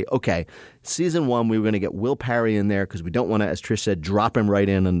say, okay, season 1, we were going to get Will Parry in there because we don't want to, as Trish said, drop him right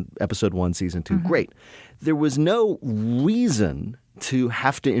in on episode 1, season 2. Great. There was no reason to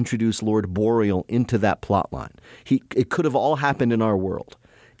have to introduce Lord Boreal into that plot line. It could have all happened in our world.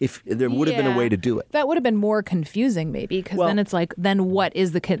 If there would have been a way to do it. That would have been more confusing maybe, because then it's like, then what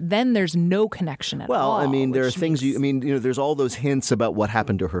is then there's no connection at all. Well, I mean, there are things there's all those hints about what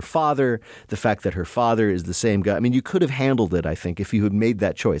happened to her father, the fact that her father is the same guy. I mean, you could have handled it, I think, if you had made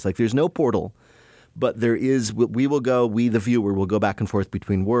that choice. Like, there's no portal, but there is, we the viewer, will go back and forth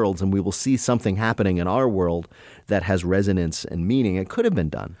between worlds, and we will see something happening in our world that has resonance and meaning. It could have been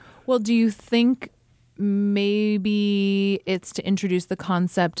done. Well, do you think maybe it's to introduce the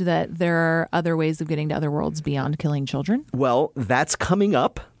concept that there are other ways of getting to other worlds beyond killing children? Well, that's coming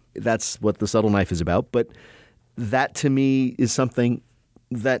up. That's what The Subtle Knife is about. But that, to me, is something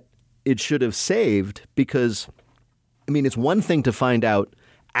that it should have saved because, I mean, it's one thing to find out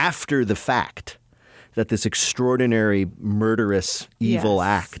after the fact that this extraordinary, murderous, evil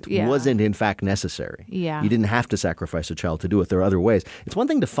act wasn't in fact necessary. Yeah. You didn't have to sacrifice a child to do it. There are other ways. It's one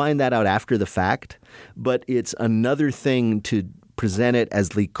thing to find that out after the fact, but it's another thing to present it as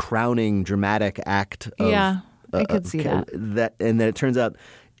the crowning dramatic act of... Yeah, I could see that. And then it turns out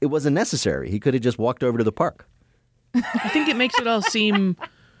it wasn't necessary. He could have just walked over to the park. I think it makes it all seem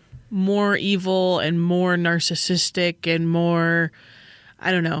more evil and more narcissistic and more...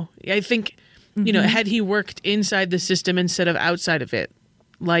 I don't know. I think... You know, had he worked inside the system instead of outside of it,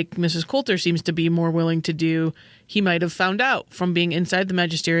 like Mrs. Coulter seems to be more willing to do, he might have found out from being inside the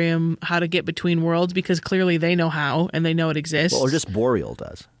magisterium how to get between worlds because clearly they know how and they know it exists. Well, or just Boreal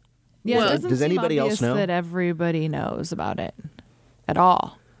does. Yeah, well, it doesn't does seem anybody obvious else know that everybody knows about it at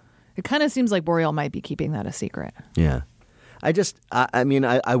all? It kind of seems like Boreal might be keeping that a secret. Yeah.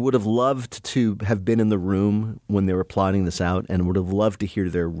 I would have loved to have been in the room when they were plotting this out, and would have loved to hear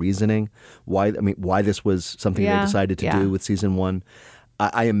their reasoning. Why this was something they decided to do with season 1.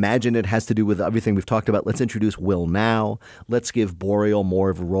 I imagine it has to do with everything we've talked about. Let's introduce Will now. Let's give Boreal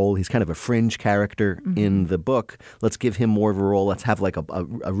more of a role. He's kind of a fringe character in the book. Let's give him more of a role. Let's have like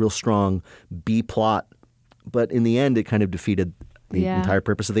a real strong B plot. But in the end, it kind of defeated the entire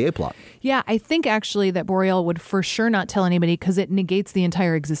purpose of the A plot. Yeah, I think actually that Boreal would for sure not tell anybody because it negates the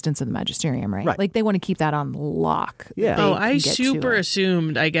entire existence of the Magisterium, right? Like they want to keep that on lock. Yeah. Oh, I super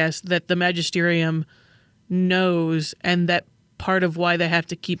assumed, I guess, that the Magisterium knows, and that part of why they have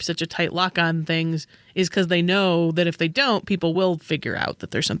to keep such a tight lock on things is because they know that if they don't, people will figure out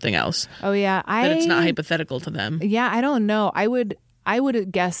that there's something else. Oh yeah, that it's not hypothetical to them. Yeah, I don't know. I would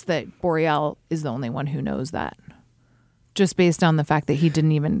guess that Boreal is the only one who knows that, just based on the fact that he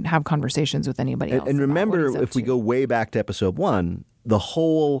didn't even have conversations with anybody else. And remember, if we go way back to episode 1, the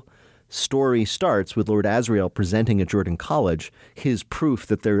whole story starts with Lord Asriel presenting at Jordan College his proof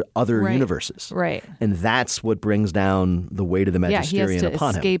that there are other universes. Right. And that's what brings down the weight of the Magisterium he has to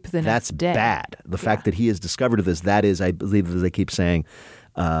upon escape him. the next That's day. bad. The fact that he has discovered this, that is, I believe, as they keep saying,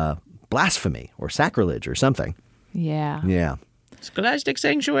 blasphemy or sacrilege or something. Yeah. Yeah. Scholastic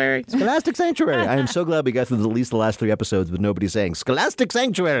Sanctuary. Scholastic Sanctuary. I am so glad we got through at least the last 3 episodes with nobody saying Scholastic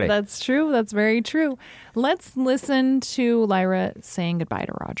Sanctuary. That's true. That's very true. Let's listen to Lyra saying goodbye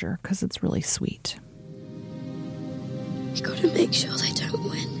to Roger because it's really sweet. You gotta make sure they don't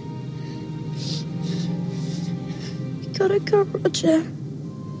win. You gotta go, Roger.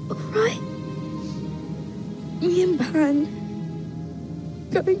 Alright? Me and Pan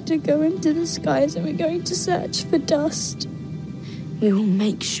going to go into the skies and we're going to search for dust. We will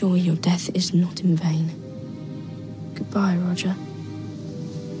make sure your death is not in vain. Goodbye, Roger.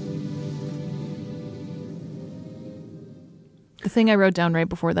 The thing I wrote down right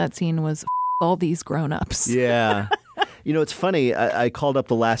before that scene was all these grown-ups. Yeah. You know, it's funny. I called up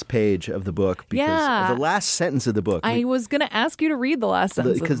the last page of the book because the last sentence of the book. I was going to ask you to read the last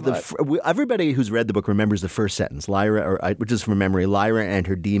sentence because of the book. Everybody who's read the book remembers the first sentence. Lyra, which is from memory, Lyra and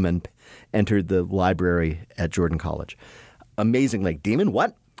her demon entered the library at Jordan College. Amazing, like, demon,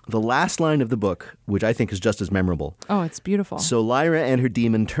 what? The last line of the book, which I think is just as memorable. Oh, it's beautiful. So Lyra and her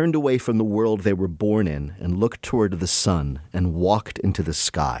demon turned away from the world they were born in and looked toward the sun and walked into the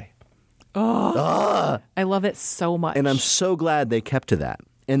sky. Oh, I love it so much. And I'm so glad they kept to that.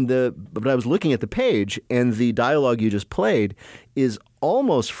 But I was looking at the page, and the dialogue you just played is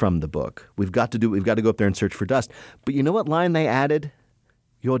almost from the book. We've got to go up there and search for dust. But you know what line they added?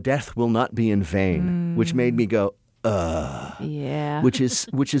 Your death will not be in vain, which made me go, yeah. Which is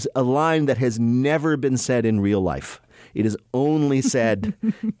a line that has never been said in real life. It is only said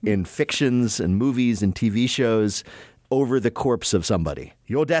in fictions and movies and TV shows over the corpse of somebody.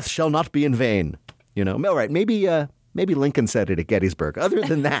 Your death shall not be in vain. You know, all right, maybe Lincoln said it at Gettysburg. Other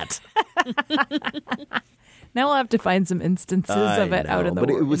than that. Now we'll have to find some instances of it out in the world.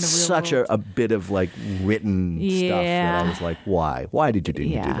 But it was such a bit of like written stuff that I was like, why? Why did you do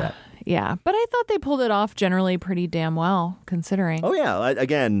that? Yeah, but I thought they pulled it off generally pretty damn well, considering. Oh, yeah.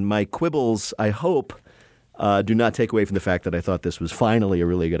 Again, my quibbles, I hope, do not take away from the fact that I thought this was finally a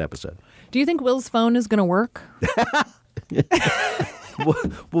really good episode. Do you think Will's phone is going to work?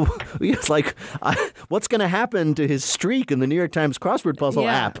 It's like, what's going to happen to his streak in the New York Times crossword puzzle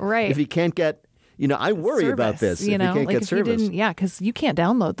app if he can't get... You know, I worry about this. You know, if he can't get service. Because you can't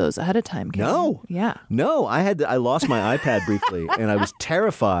download those ahead of time. No. Yeah. No, I lost my iPad briefly, and I was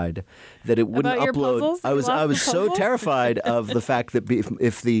terrified that it wouldn't About your upload. puzzles? I was so terrified of the fact that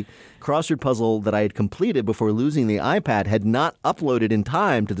if the crossword puzzle that I had completed before losing the iPad had not uploaded in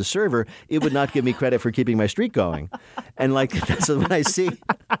time to the server, it would not give me credit for keeping my streak going. And like so when I see.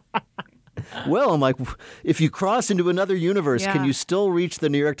 Well, I'm like, if you cross into another universe, can you still reach the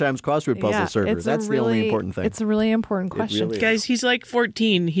New York Times crossword puzzle server? That's the only important thing. It's a really important question. Really Guys, he's like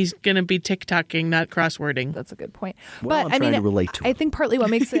 14. He's going to be TikToking, not crosswording. That's a good point. Well, but I'm trying to relate to I think partly what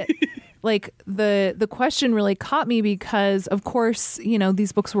makes it like the question really caught me because, of course, you know,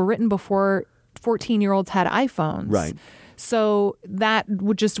 these books were written before 14-year-olds had iPhones. Right. So that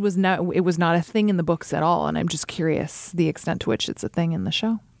was not a thing in the books at all. And I'm just curious the extent to which it's a thing in the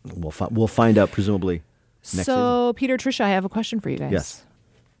show. We'll find out presumably next season. Peter, Tricia, I have a question for you guys. Yes.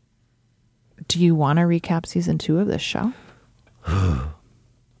 Do you want to recap season 2 of this show?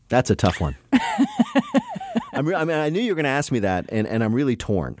 That's a tough one. I knew you were going to ask me that, and I'm really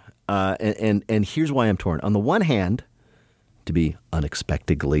torn. And here's why I'm torn. On the one hand, to be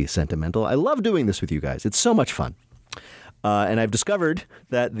unexpectedly sentimental, I love doing this with you guys. It's so much fun. And I've discovered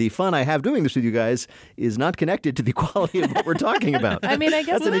that the fun I have doing this with you guys is not connected to the quality of what we're talking about. I mean, I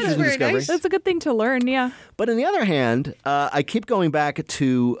guess That's an interesting discovery. That's a good thing to learn, yeah. But on the other hand, I keep going back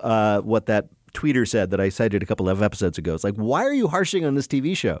to what that tweeter said that I cited a couple of episodes ago. It's like, why are you harshing on this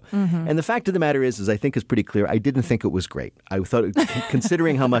TV show? Mm-hmm. And the fact of the matter is I think is pretty clear. I didn't think it was great. I thought,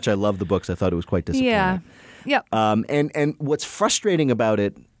 considering how much I love the books, I thought it was quite disappointing. Yeah. Yep. And what's frustrating about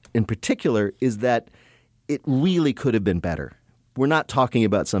it in particular is that it really could have been better. We're not talking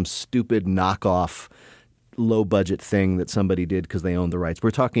about some stupid knockoff, low-budget thing that somebody did because they owned the rights.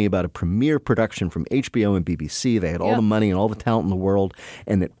 We're talking about a premiere production from HBO and BBC. They had all the money and all the talent in the world,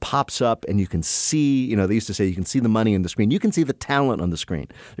 and it pops up, and you can see, they used to say you can see the money on the screen. You can see the talent on the screen.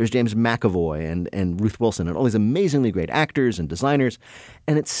 There's James McAvoy and Ruth Wilson and all these amazingly great actors and designers,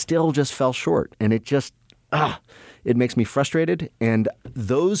 and it still just fell short. And it just, it makes me frustrated. And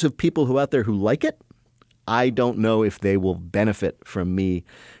those of people who out there who like it, I don't know if they will benefit from me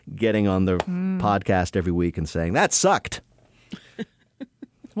getting on the podcast every week and saying, that sucked.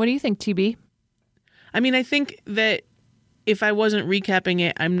 What do you think, TB? I mean, I think that if I wasn't recapping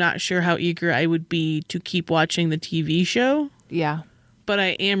it, I'm not sure how eager I would be to keep watching the TV show. Yeah. But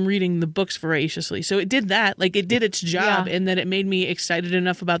I am reading the books voraciously. So it did that. Like, it did its job in that it made me excited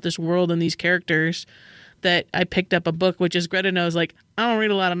enough about this world and these characters that I picked up a book, which, as Greta knows, like, I don't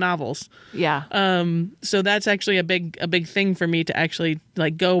read a lot of novels. Yeah. So that's actually a big thing for me to actually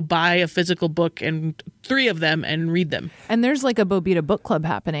like go buy a physical book and 3 of them and read them. And there's like a Bobeda book club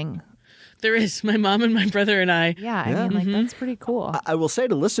happening. There is. My mom and my brother and I. Yeah, I mean, like, that's pretty cool. I will say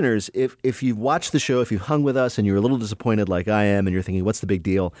to listeners, if you've watched the show, if you've hung with us and you're a little disappointed like I am and you're thinking, what's the big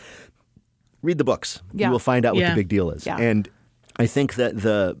deal? Read the books. Yeah. You will find out what the big deal is. Yeah. And I think that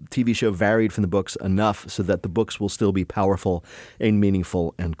the TV show varied from the books enough so that the books will still be powerful and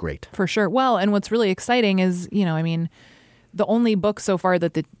meaningful and great. For sure. Well, and what's really exciting is, I mean, the only book so far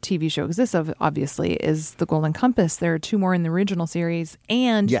that the TV show exists of, obviously, is The Golden Compass. There are 2 more in the original series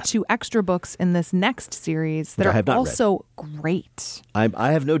and 2 extra books in this next series that are also great.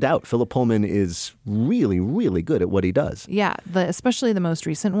 I have no doubt Philip Pullman is really, really good at what he does. Yeah, especially the most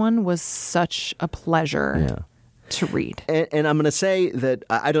recent one was such a pleasure to read. And I'm going to say that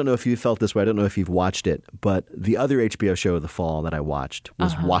I don't know if you felt this way. I don't know if you've watched it, but the other HBO show of the fall that I watched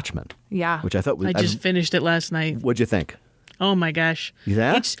was Watchmen. Yeah. Which I thought was... I just finished it last night. What'd you think? Oh my gosh.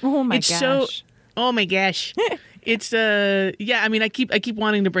 Yeah? Oh my gosh. It's I mean, I keep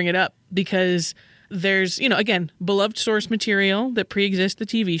wanting to bring it up because there's, again, beloved source material that pre-exists the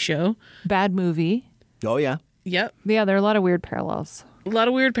TV show. Bad movie. Oh yeah. Yep. Yeah, there are a lot of weird parallels. A lot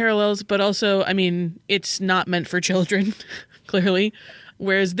of weird parallels, but also, I mean, it's not meant for children, clearly.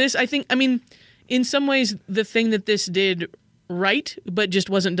 Whereas this, I think, I mean, in some ways, the thing that this did right, but just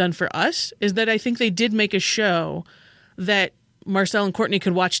wasn't done for us, is that I think they did make a show that Marcel and Courtney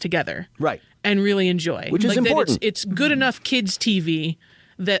could watch together. Right. And really enjoy. Which is important. It's good enough kids' TV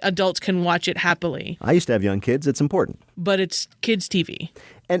that adults can watch it happily. I used to have young kids. It's important. But it's kids' TV.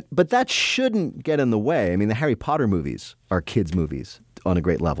 But that shouldn't get in the way. I mean, the Harry Potter movies are kids' movies on a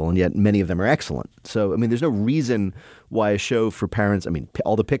great level, and yet many of them are excellent. So, I mean, there's no reason why a show for parents, I mean,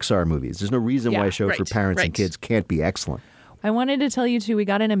 all the Pixar movies, there's no reason why a show for parents and kids can't be excellent. I wanted to tell you, too, we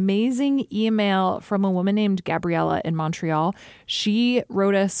got an amazing email from a woman named Gabriella in Montreal. She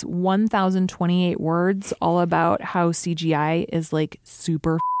wrote us 1,028 words all about how CGI is like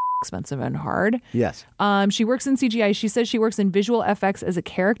super expensive and hard. Yes. She works in CGI. She says she works in visual FX as a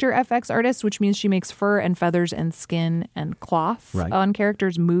character FX artist, which means she makes fur and feathers and skin and cloth on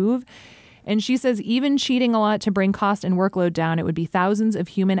characters move. And she says even cheating a lot to bring cost and workload down, it would be thousands of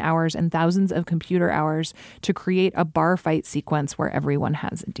human hours and thousands of computer hours to create a bar fight sequence where everyone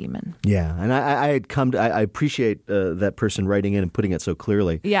has a demon. Yeah, and I had come to, I appreciate that person writing in and putting it so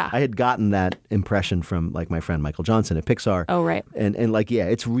clearly. Yeah. I had gotten that impression from like my friend Michael Johnson at Pixar. Oh, right. And like, yeah,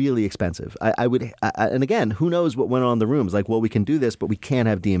 it's really expensive. I would, and again, who knows what went on in the rooms? Like, well, we can do this, but we can't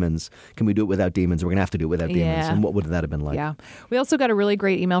have demons. Can we do it without demons? We're going to have to do it without demons. And what would that have been like? Yeah. We also got a really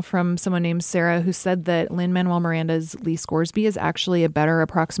great email from someone named Sarah who said that Lin-Manuel Miranda's Lee Scoresby is actually a better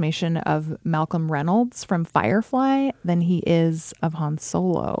approximation of Malcolm Reynolds from Firefly than he is of Han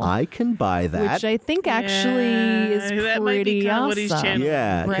Solo. I can buy that. Which I think actually is pretty awesome.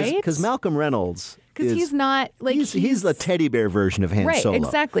 Yeah, right? Because Malcolm Reynolds... Because he's not like he's the teddy bear version of Han Solo. Right,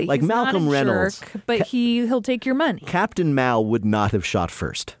 exactly. Like he's Malcolm not a Reynolds, jerk, but he'll take your money. Captain Mal would not have shot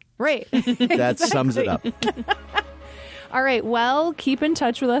first. Right. That sums it up. All right. Well, keep in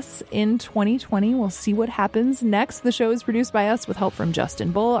touch with us in 2020. We'll see what happens next. The show is produced by us with help from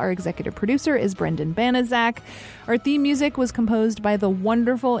Justin Bull. Our executive producer is Brendan Banaszak. Our theme music was composed by the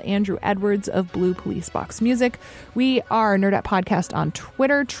wonderful Andrew Edwards of Blue Police Box Music. We are Nerdette Podcast on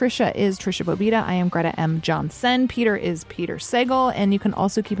Twitter. Tricia is Tricia Bobeda. I am Greta M. Johnsen. Peter is Peter Sagal. And you can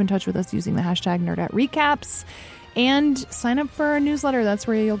also keep in touch with us using the hashtag Nerdette Recaps. And sign up for our newsletter. That's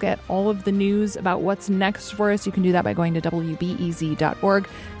where you'll get all of the news about what's next for us. You can do that by going to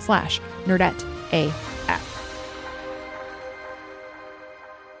wbez.org/NerdetteAF.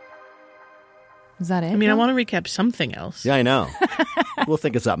 Is that it? I mean, I want to recap something else. Yeah, I know. We'll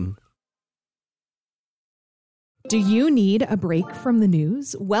think of something. Do you need a break from the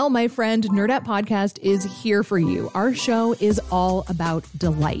news? Well, my friend, Nerdette Podcast is here for you. Our show is all about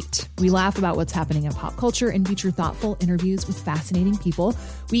delight. We laugh about what's happening in pop culture and feature thoughtful interviews with fascinating people.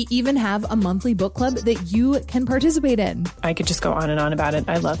 We even have a monthly book club that you can participate in. I could just go on and on about it.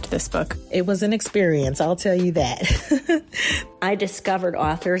 I loved this book. It was an experience, I'll tell you that. I discovered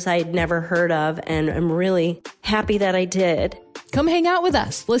authors I'd never heard of, and I'm really happy that I did. Come hang out with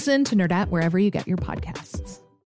us. Listen to Nerdette wherever you get your podcasts.